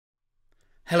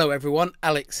Hello everyone,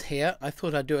 Alex here. I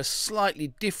thought I'd do a slightly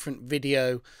different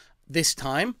video this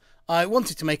time. I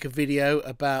wanted to make a video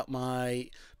about my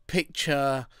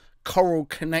picture Coral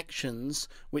Connections,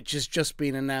 which has just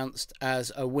been announced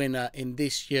as a winner in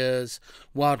this year's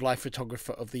Wildlife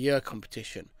Photographer of the Year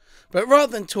competition. But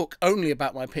rather than talk only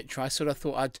about my picture, I sort of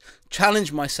thought I'd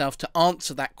challenge myself to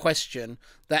answer that question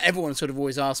that everyone sort of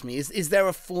always asks me, is there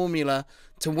a formula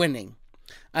to winning?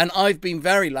 And I've been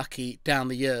very lucky down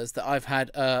the years that I've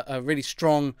had a really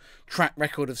strong track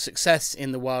record of success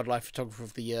in the Wildlife Photographer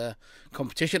of the Year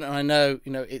competition. And I know,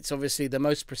 it's obviously the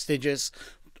most prestigious,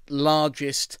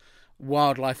 largest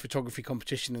wildlife photography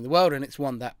competition in the world. And it's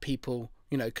one that people,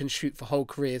 can shoot for whole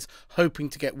careers, hoping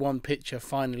to get one picture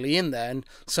finally in there. And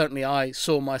certainly I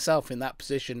saw myself in that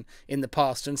position in the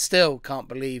past and still can't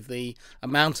believe the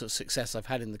amount of success I've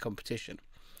had in the competition.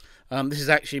 This is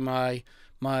actually my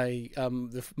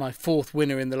fourth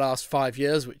winner in the last 5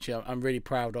 years, which I'm really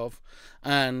proud of,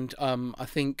 and I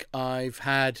think I've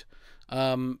had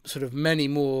sort of many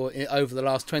more over the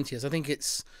last 20 years. I think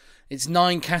it's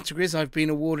 9 categories I've been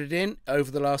awarded in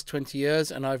over the last 20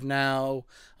 years, and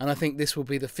I think this will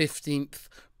be the 15th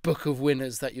book of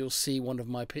winners that you'll see one of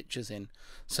my pictures in.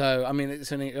 So I mean,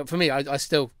 for me, I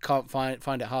still can't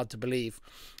find it hard to believe.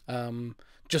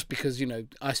 Just because,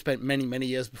 I spent many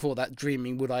years before that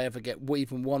dreaming, would I ever get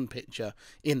even one picture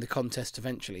in the contest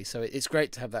eventually? So it's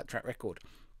great to have that track record.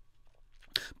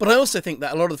 But I also think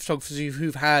that a lot of the photographers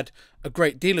who've had a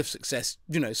great deal of success,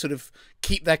 sort of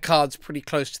keep their cards pretty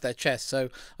close to their chest. So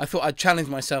I thought I'd challenge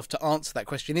myself to answer that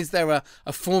question. Is there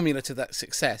a formula to that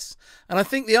success? And I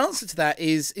think the answer to that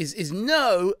is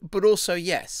no, but also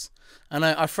yes. And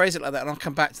I phrase it like that, and I'll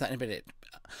come back to that in a minute.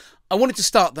 I wanted to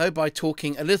start, though, by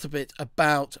talking a little bit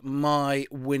about my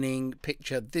winning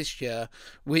picture this year,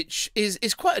 which is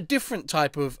quite a different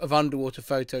type of underwater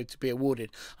photo to be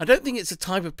awarded. I don't think it's a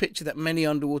type of picture that many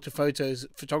underwater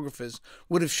photographers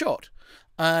would have shot.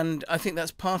 And I think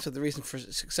that's part of the reason for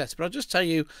its success. But I'll just tell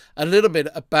you a little bit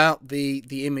about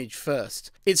the image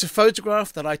first. It's a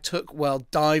photograph that I took while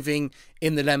diving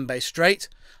in the Lembeh Strait.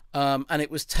 And it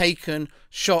was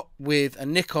shot with a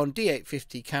Nikon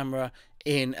D850 camera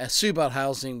in a Subal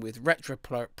housing with Retro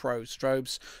Pro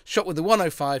strobes, shot with a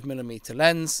 105mm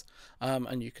lens,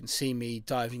 and you can see me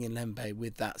diving in Lembeh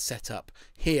with that setup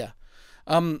here.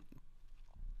 The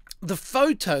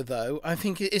photo, though, I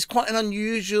think is quite an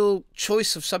unusual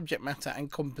choice of subject matter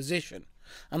and composition,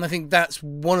 and I think that's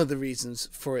one of the reasons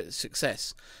for its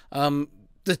success.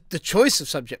 The choice of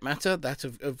subject matter, that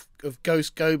of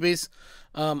ghost gobies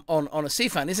on a sea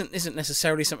fan, isn't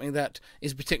necessarily something that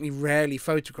is particularly rarely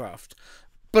photographed.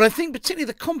 But I think particularly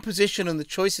the composition and the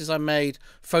choices I made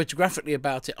photographically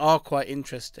about it are quite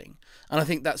interesting. And I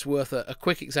think that's worth a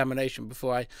quick examination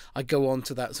before I go on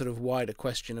to that sort of wider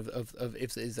question of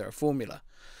is there a formula.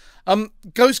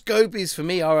 Ghost gobies for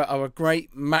me are a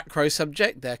great macro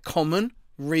subject. They're common,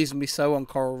 reasonably so, on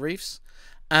coral reefs.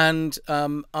 And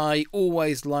I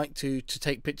always like to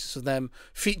take pictures of them,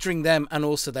 featuring them and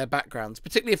also their backgrounds,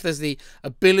 particularly if there's the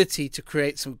ability to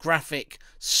create some graphic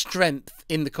strength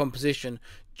in the composition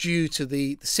due to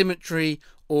the symmetry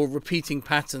or repeating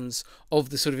patterns of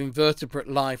the sort of invertebrate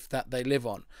life that they live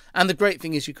on. And the great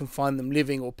thing is you can find them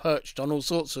living or perched on all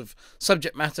sorts of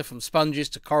subject matter, from sponges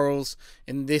to corals,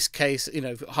 in this case,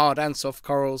 hard and soft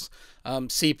corals,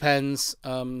 sea pens,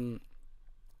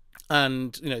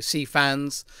 and sea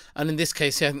fans, and in this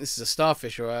case here, I think this is a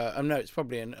starfish, or no, it's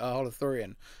probably a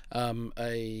holothurian, what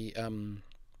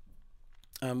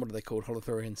are they called,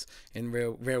 holothurians in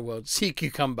real world? Sea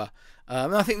cucumber.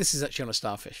 I think this is actually on a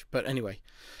starfish, but anyway.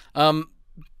 And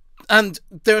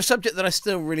they're a subject that I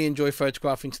still really enjoy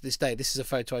photographing to this day. This is a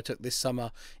photo I took this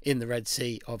summer in the Red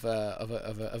Sea of a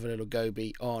little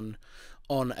goby on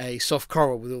a soft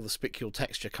coral with all the spicule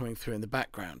texture coming through in the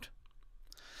background.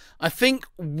 I think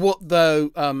what,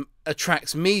 though,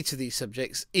 attracts me to these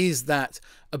subjects is that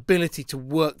ability to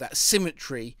work that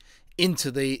symmetry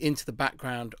into the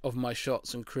background of my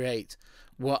shots and create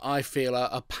what I feel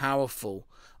are powerful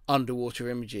underwater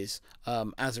images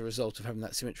as a result of having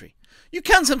that symmetry. You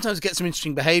can sometimes get some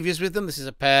interesting behaviours with them. This is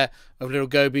a pair of little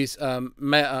gobies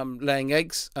laying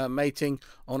eggs, mating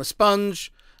on a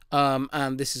sponge.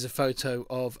 And this is a photo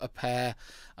of a pair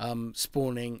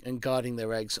spawning and guarding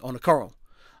their eggs on a coral.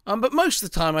 But most of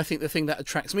the time, I think the thing that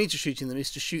attracts me to shooting them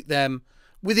is to shoot them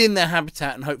within their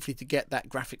habitat and hopefully to get that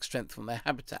graphic strength from their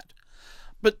habitat.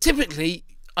 But typically,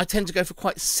 I tend to go for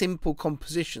quite simple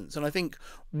compositions. And I think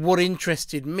what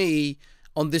interested me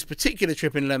on this particular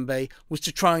trip in Lembeh was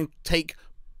to try and take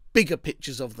bigger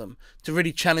pictures of them, to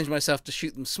really challenge myself to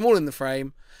shoot them small in the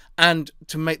frame and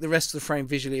to make the rest of the frame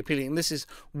visually appealing. And this is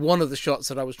one of the shots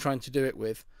that I was trying to do it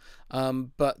with.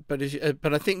 But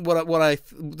I think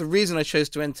the reason I chose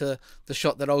to enter the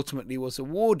shot that ultimately was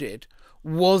awarded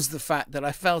was the fact that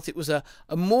I felt it was a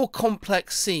more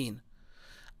complex scene.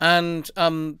 And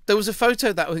there was a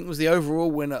photo that I think was the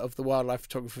overall winner of the Wildlife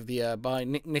Photographer of the Year by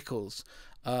Nick Nichols,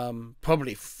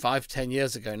 probably 5-10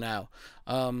 years ago now.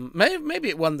 Maybe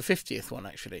it won the 50th one,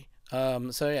 actually.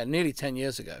 So yeah, nearly 10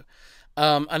 years ago.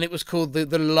 And it was called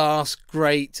the Last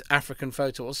Great African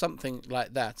Photo or something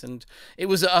like that. And it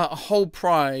was a whole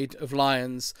pride of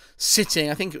lions sitting,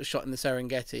 I think it was shot in the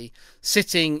Serengeti,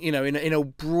 sitting, you know, in a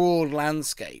broad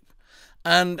landscape.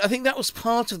 And I think that was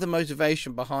part of the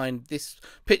motivation behind this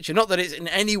picture. Not that it's in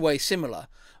any way similar,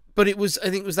 but I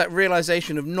think it was that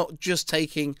realization of not just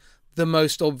taking the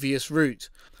most obvious route.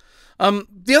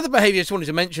 The other behaviour I just wanted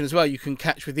to mention as well, you can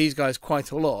catch with these guys quite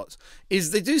a lot,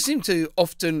 is they do seem to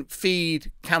often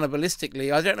feed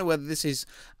cannibalistically. I don't know whether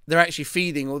they're actually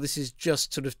feeding or this is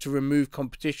just sort of to remove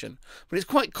competition. But it's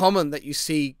quite common that you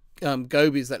see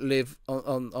gobies that live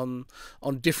on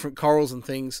different corals and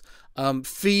things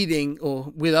feeding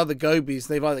or with other gobies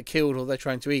they've either killed or they're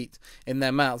trying to eat in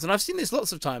their mouths. And I've seen this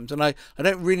lots of times, and I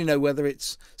don't really know whether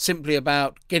it's simply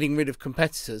about getting rid of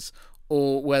competitors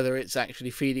or whether it's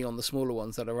actually feeding on the smaller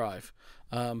ones that arrive.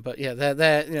 But yeah,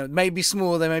 they're you know, maybe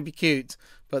small, they may be cute,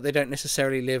 but they don't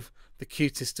necessarily live the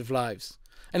cutest of lives.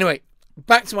 Anyway,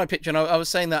 back to my picture, and I was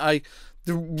saying that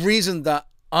the reason that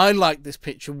I liked this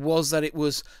picture was that it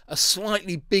was a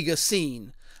slightly bigger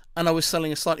scene and I was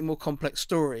telling a slightly more complex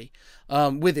story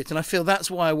with it. And I feel that's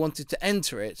why I wanted to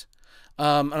enter it.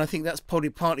 And I think that's probably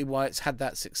partly why it's had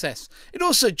that success. It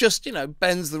also just, you know,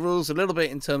 bends the rules a little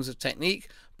bit in terms of technique,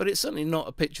 but it's certainly not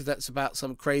a picture that's about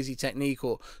some crazy technique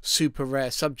or super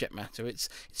rare subject matter. It's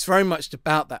very much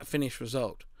about that finished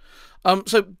result.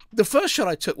 So the first shot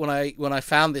I took when I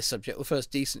found this subject, the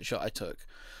first decent shot I took,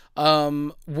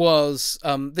 was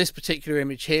this particular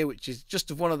image here, which is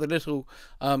just of one of the little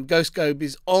ghost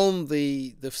gobies on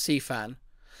the sea fan.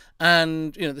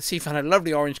 And you know, the sea fan had a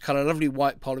lovely orange color, lovely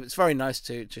white polyp. It's very nice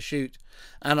to shoot.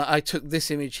 And I took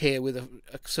this image here with a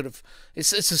sort of,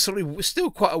 it's a sort of still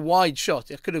quite a wide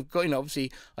shot. I could have got, you know,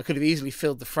 obviously I could have easily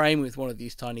filled the frame with one of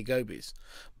these tiny gobies,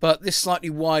 but this slightly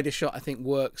wider shot I think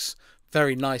works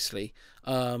very nicely.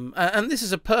 And this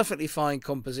is a perfectly fine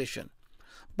composition.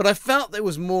 But I felt there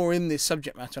was more in this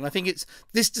subject matter, and I think it's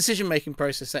this decision-making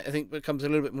process that I think becomes a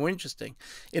little bit more interesting,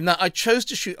 in that I chose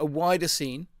to shoot a wider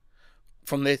scene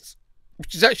from this,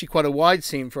 which is actually quite a wide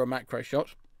scene for a macro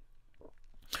shot,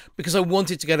 because I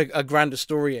wanted to get a grander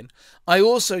story in. I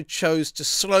also chose to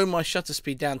slow my shutter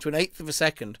speed down to 1/8 of a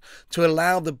second to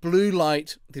allow the blue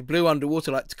light, the blue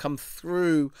underwater light, to come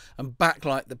through and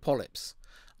backlight the polyps,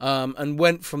 and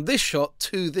went from this shot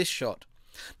to this shot.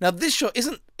 Now this shot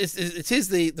it is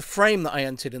the frame that I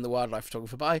entered in the Wildlife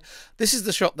Photographer, but this is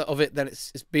the shot that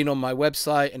it's been on my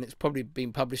website, and it's probably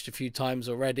been published a few times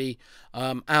already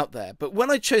out there. But when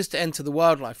I chose to enter the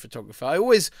Wildlife Photographer, I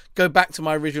always go back to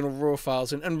my original raw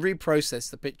files and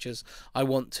reprocess the pictures I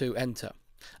want to enter.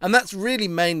 And that's really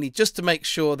mainly just to make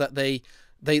sure that they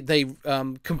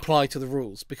comply to the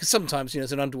rules, because sometimes, you know,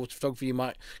 as an underwater photographer, you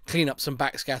might clean up some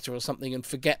backscatter or something and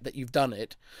forget that you've done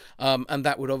it, and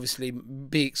that would obviously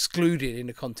be excluded in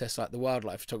a contest like the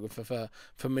Wildlife Photographer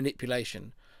for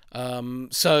manipulation.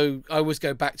 So I always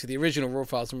go back to the original raw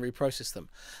files and reprocess them.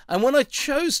 And when I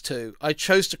chose to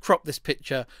crop this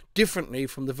picture differently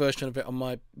from the version of it on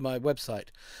my website.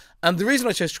 And the reason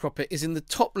I chose to crop it is in the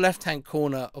top left-hand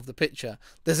corner of the picture,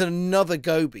 there's another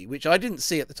goby, which I didn't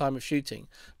see at the time of shooting.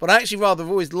 But I actually rather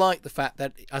have always liked the fact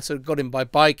that I sort of got him by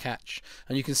bycatch,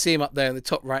 and you can see him up there in the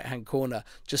top right-hand corner,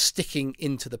 just sticking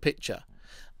into the picture.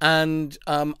 And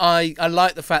I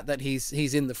like the fact that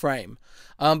he's in the frame.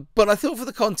 But I thought for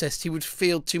the contest he would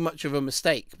feel too much of a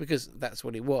mistake, because that's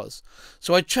what he was.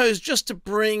 So I chose just to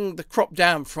bring the crop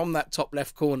down from that top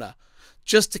left corner,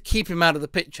 just to keep him out of the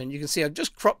picture. And you can see I've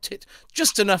just cropped it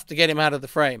just enough to get him out of the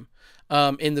frame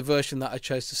in the version that I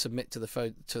chose to submit to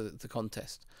the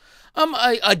contest.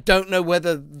 I don't know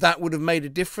whether that would have made a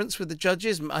difference with the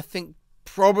judges. I think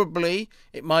probably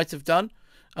it might have done.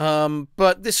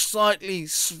 But this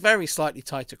very slightly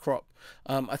tighter crop,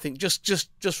 I think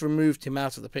just removed him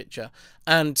out of the picture,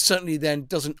 and certainly then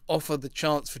doesn't offer the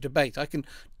chance for debate. I can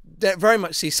very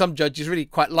much see some judges really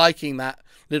quite liking that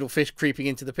little fish creeping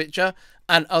into the picture,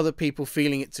 and other people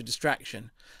feeling it's a distraction.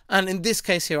 And in this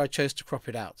case here, I chose to crop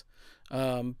it out.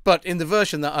 But in the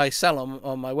version that I sell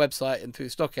on my website and through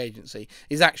stock agency,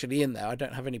 is actually in there. I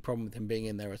don't have any problem with him being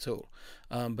in there at all.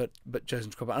 But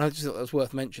chosen to crop out, and I just thought that was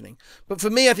worth mentioning. But for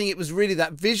me, I think it was really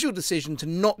that visual decision to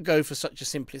not go for such a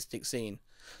simplistic scene,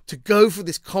 to go for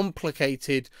this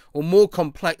complicated or more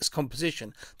complex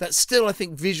composition that still, I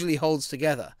think, visually holds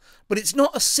together. But it's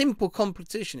not a simple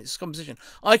composition. It's a composition.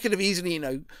 I could have easily,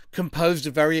 composed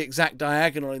a very exact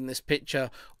diagonal in this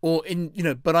picture, or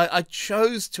but I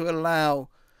chose to allow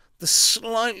the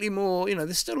slightly more,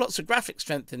 there's still lots of graphic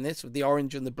strength in this with the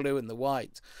orange and the blue and the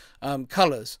white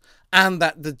colours, and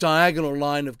that the diagonal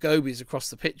line of gobies across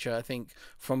the picture, I think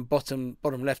from bottom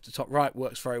left to top right,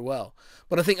 works very well.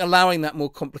 But I think allowing that more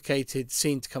complicated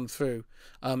scene to come through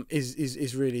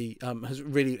is really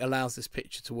really allows this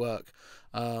picture to work.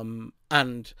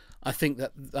 And I think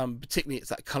that particularly it's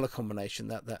that colour combination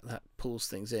that pulls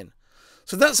things in.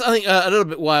 So that's, I think, a little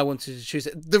bit why I wanted to choose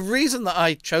it. The reason that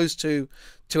I chose to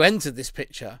enter this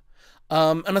picture,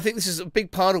 and I think this is a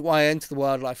big part of why I enter the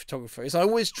wildlife photographer, is I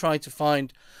always try to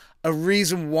find a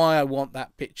reason why I want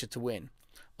that picture to win.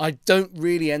 I don't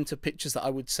really enter pictures that I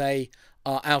would say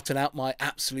are out and out my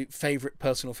absolute favourite,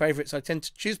 personal favourites. I tend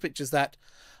to choose pictures that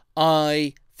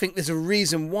I think there's a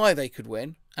reason why they could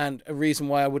win, and a reason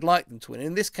why I would like them to win.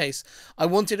 In this case, I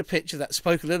wanted a picture that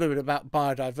spoke a little bit about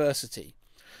biodiversity.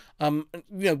 Two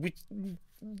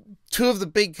of the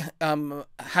big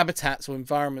habitats or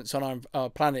environments on our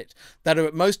planet that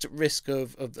are most at risk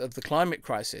of the climate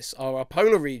crisis are our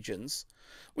polar regions,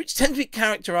 which tend to be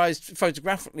characterized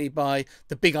photographically by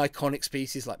the big iconic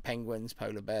species like penguins,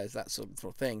 polar bears, that sort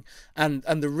of thing, and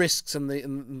the risks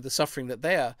and the suffering that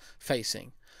they are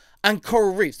facing. And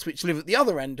coral reefs, which live at the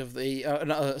other end of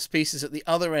the species at the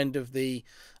other end of the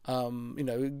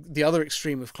the other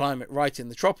extreme of climate, right in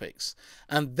the tropics,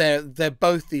 and they're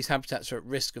both, these habitats are at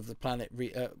risk of the planet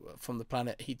from the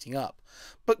planet heating up.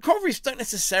 But coral reefs don't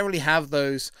necessarily have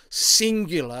those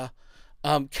singular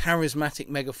charismatic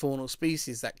megafaunal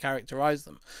species that characterize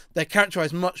them. They're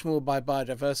characterized much more by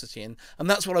biodiversity, and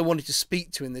that's what I wanted to speak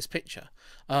to in this picture.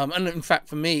 And in fact,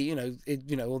 for me,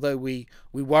 although we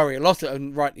worry a lot,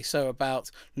 and rightly so,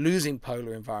 about losing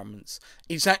polar environments,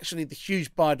 it's actually the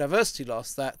huge biodiversity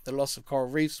loss that the loss of coral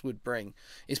reefs would bring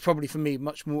is probably, for me,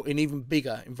 much more, an even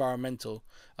bigger environmental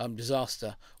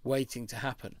disaster waiting to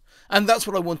happen. And that's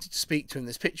what I wanted to speak to in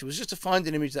this picture, was just to find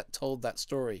an image that told that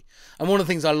story. And one of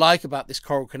the things I like about this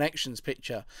Coral Connections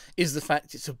picture is the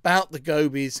fact it's about the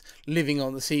gobies living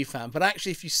on the sea fan. But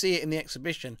actually, if you see it in the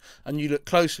exhibition and you look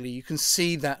closely, you can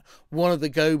see that one of the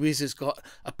gobies has got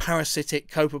a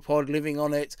parasitic copepod living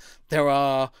on it. There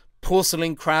are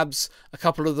porcelain crabs, a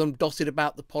couple of them dotted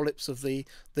about the polyps of the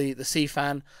sea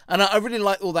fan. And I really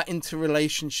like all that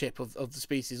interrelationship of the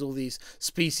species, all these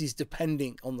species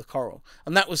depending on the coral.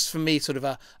 And that was, for me, sort of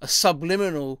a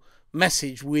subliminal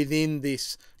message within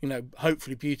this,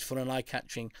 hopefully beautiful and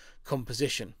eye-catching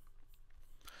composition.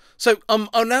 So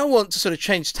I now want to sort of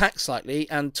change tack slightly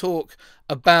and talk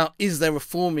about, is there a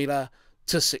formula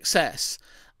to success?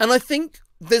 And I think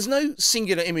there's no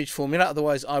singular image formula,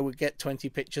 otherwise I would get 20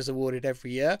 pictures awarded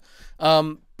every year.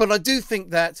 But I do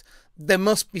think that there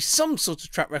must be some sort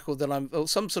of track record or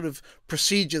some sort of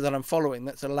procedure that I'm following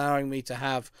that's allowing me to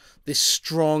have this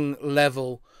strong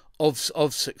level of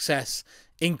success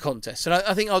in contests. And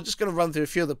I think I'm just going to run through a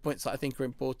few of the points that I think are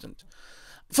important.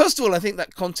 First of all, I think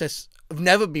that contests have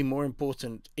never been more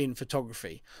important in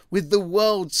photography. With the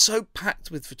world so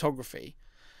packed with photography,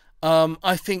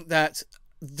 I think that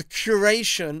the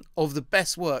curation of the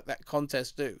best work that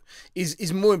contests do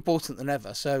is more important than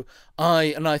ever. So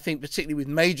I think particularly with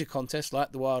major contests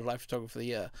like the Wildlife Photographer of the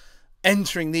Year,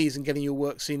 entering these and getting your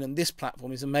work seen on this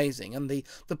platform is amazing, and the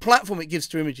platform it gives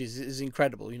to images is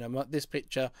incredible. This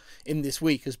picture in this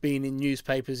week has been in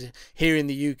newspapers here in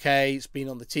the UK, it's been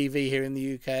on the TV here in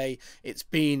the UK, it's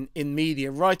been in media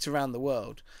right around the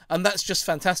world, and that's just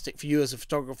fantastic for you as a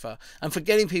photographer and for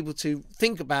getting people to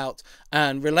think about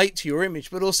and relate to your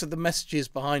image, but also the messages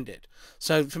behind it.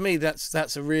 So for me,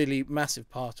 that's a really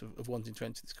massive part of wanting to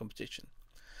enter this competition.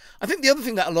 I think the other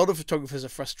thing that a lot of photographers are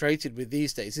frustrated with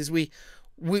these days is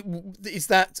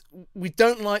that we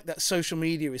don't like that social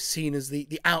media is seen as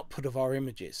the output of our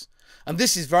images. And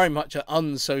this is very much an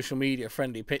unsocial media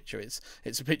friendly picture.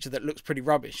 It's a picture that looks pretty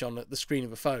rubbish on the screen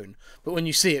of a phone, but when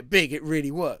you see it big, it really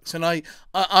works. And I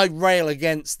rail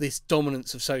against this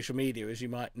dominance of social media, as you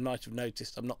might have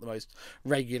noticed. I'm not the most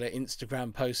regular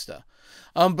Instagram poster,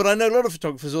 but I know a lot of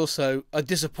photographers also are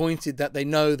disappointed that they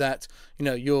know that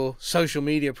your social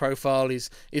media profile is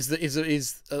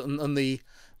the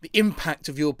impact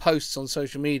of your posts on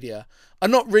social media are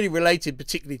not really related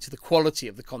particularly to the quality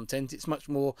of the content. It's much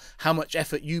more how much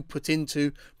effort you put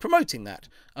into promoting that,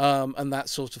 and that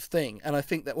sort of thing. And I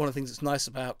think that one of the things that's nice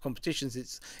about competitions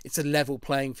is it's a level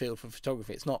playing field for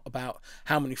photography. It's not about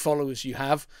how many followers you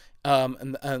have,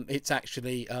 and it's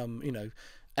actually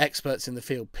experts in the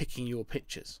field picking your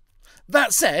pictures.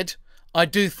 That said, I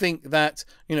do think that,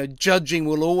 judging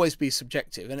will always be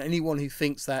subjective, and anyone who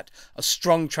thinks that a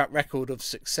strong track record of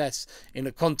success in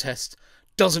a contest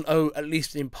doesn't owe, at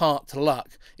least in part, to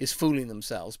luck is fooling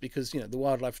themselves, because, the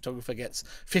wildlife photographer gets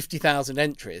 50,000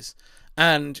 entries,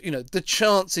 and, the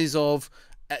chances of,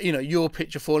 your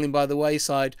picture falling by the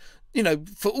wayside,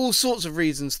 for all sorts of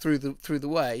reasons through the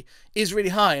way is really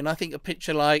high. And I think a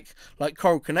picture like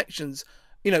Coral Connections,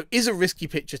 is a risky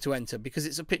picture to enter, because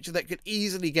it's a picture that could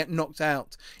easily get knocked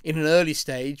out in an early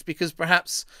stage, because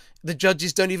perhaps the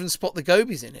judges don't even spot the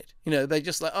gobies in it. They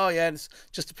just like, oh yeah, it's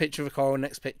just a picture of a coral,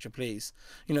 next picture please.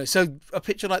 So a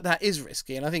picture like that is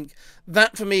risky. And I think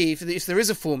that, for me, if there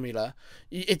is a formula,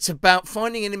 it's about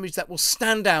finding an image that will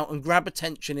stand out and grab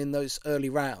attention in those early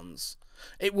rounds.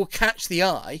 It will catch the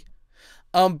eye,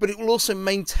 but it will also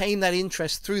maintain that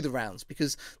interest through the rounds,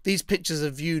 because these pictures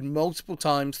are viewed multiple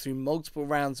times through multiple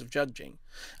rounds of judging.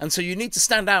 And so you need to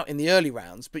stand out in the early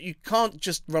rounds, but you can't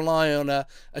just rely on a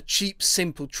cheap,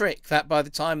 simple trick that by the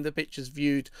time the picture's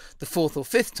viewed the fourth or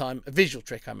fifth time, a visual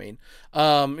trick, I mean,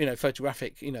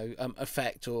 photographic,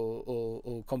 effect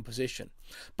or composition.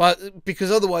 But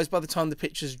because otherwise, by the time the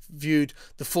picture's viewed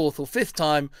the fourth or fifth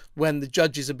time, when the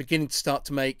judges are beginning to start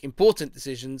to make important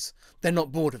decisions, they're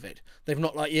not bored of it. They've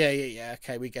not like, yeah,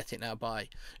 okay, we get it now, bye.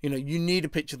 You need a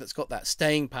picture that's got that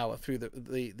staying power through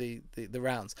the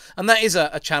rounds. And that is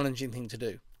a challenging thing to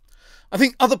do. I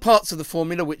think other parts of the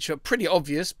formula, which are pretty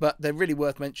obvious, but they're really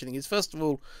worth mentioning, is first of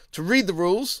all, to read the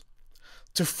rules,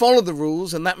 to follow the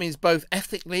rules, and that means both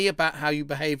ethically about how you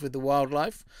behave with the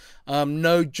wildlife.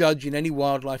 No judge in any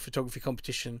wildlife photography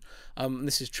competition,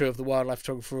 this is true of the wildlife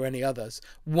photographer or any others,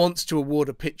 wants to award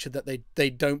a picture that they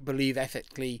don't believe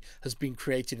ethically has been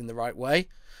created in the right way.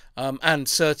 And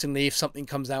certainly if something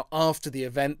comes out after the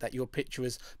event that your picture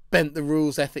has bent the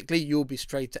rules ethically, you'll be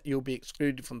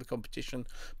excluded from the competition,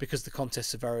 because the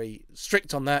contests are very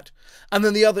strict on that. And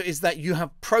then the other is that you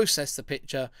have processed the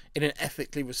picture in an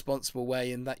ethically responsible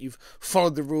way, and that you've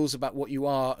followed the rules about what you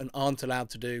are and aren't allowed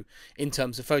to do in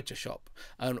terms of Photoshop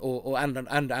and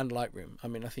Lightroom. I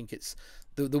mean, I think it's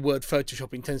the word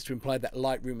photoshopping tends to imply that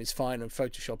Lightroom is fine and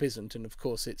Photoshop isn't, and of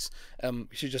course it's you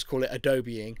should just call it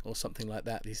Adobeing or something like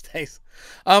that these days.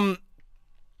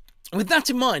 With that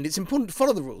in mind, it's important to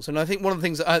follow the rules, and I think one of the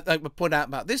things that I would point out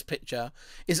about this picture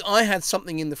is I had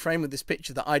something in the frame of this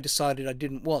picture that I decided I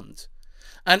didn't want.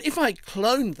 And if I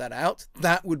cloned that out,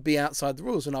 that would be outside the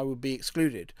rules and I would be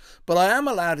excluded. But I am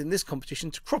allowed in this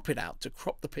competition to crop it out, to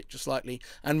crop the picture slightly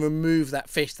and remove that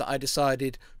fish that I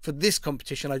decided for this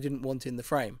competition I didn't want in the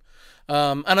frame.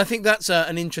 And I think that's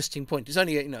an interesting point. It's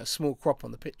only a small crop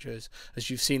on the picture, as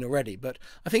you've seen already, but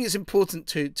I think it's important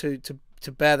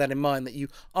to bear that in mind, that you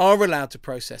are allowed to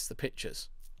process the pictures.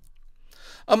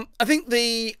 I think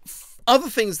the other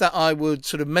things that I would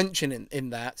sort of mention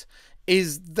in that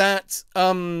is that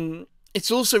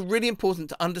it's also really important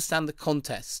to understand the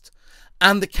contest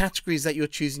and the categories that you're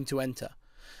choosing to enter.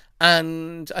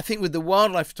 And I think with the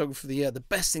Wildlife Photographer of the Year, the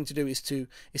best thing to do is to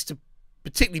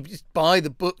particularly buy the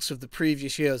books of the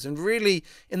previous years, and really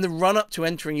in the run up to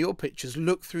entering your pictures,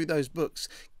 look through those books,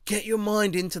 get your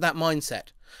mind into that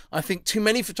mindset. I think too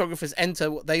many photographers enter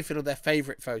what they feel are their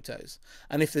favourite photos,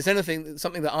 and if there's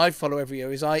something that I follow every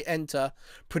year, is I enter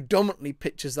predominantly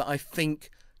pictures that I think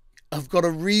have got a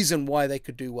reason why they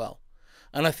could do well.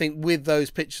 And I think with those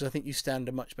pictures, I think you stand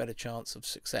a much better chance of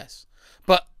success.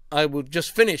 But I would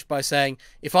just finish by saying,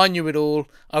 if I knew it all,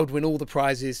 I would win all the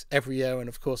prizes every year, and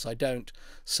of course I don't.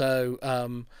 So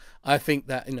I think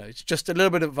that it's just a little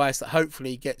bit of advice that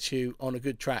hopefully gets you on a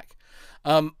good track.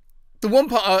 The one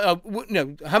part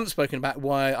I haven't spoken about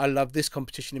why I love this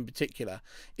competition in particular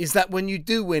is that when you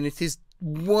do win, it is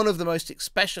one of the most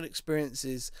special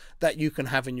experiences that you can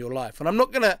have in your life. And I'm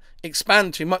not going to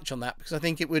expand too much on that, because I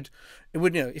think it would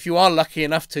if you are lucky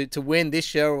enough to win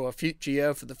this year or a future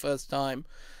year for the first time,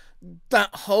 that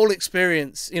whole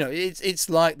experience, it's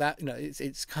like that,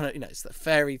 it's kind of, it's the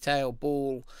fairy tale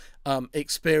ball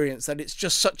experience, that it's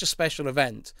just such a special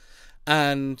event.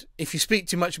 And if you speak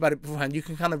too much about it beforehand, you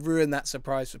can kind of ruin that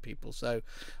surprise for people. So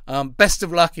best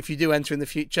of luck if you do enter in the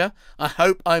future. I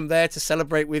hope I'm there to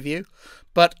celebrate with you,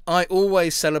 but I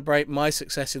always celebrate my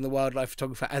success in the wildlife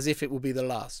photographer as if it will be the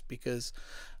last, because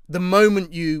the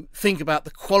moment you think about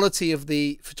the quality of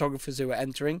the photographers who are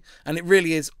entering, and it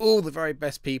really is all the very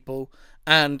best people,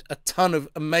 and a ton of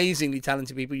amazingly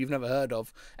talented people you've never heard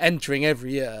of entering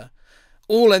every year,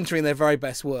 all entering their very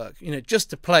best work. Just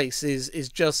to place is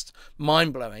just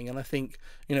mind-blowing, and I think,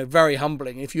 very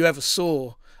humbling. If you ever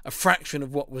saw a fraction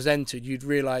of what was entered, you'd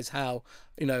realize how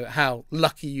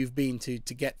lucky you've been to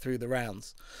get through the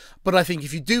rounds. But I think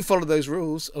if you do follow those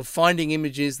rules of finding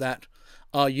images that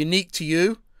are unique to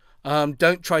you,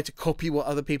 don't try to copy what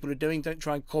other people are doing. Don't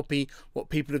try and copy what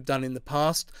people have done in the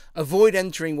past. Avoid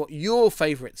entering what your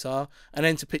favorites are and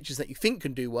enter pictures that you think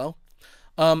can do well.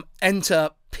 Enter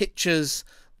pictures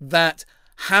that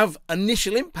have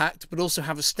initial impact but also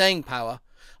have a staying power.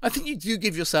 I think you do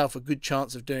give yourself a good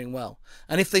chance of doing well.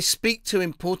 And if they speak to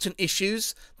important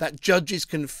issues that judges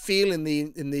can feel in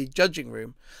the judging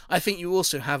room, I think you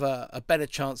also have a better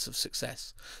chance of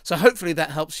success. So hopefully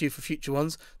that helps you for future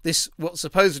ones. This, what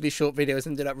supposedly short video, has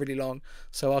ended up really long,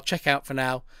 so I'll check out for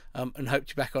now, and hope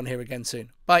to be back on here again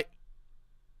soon. Bye.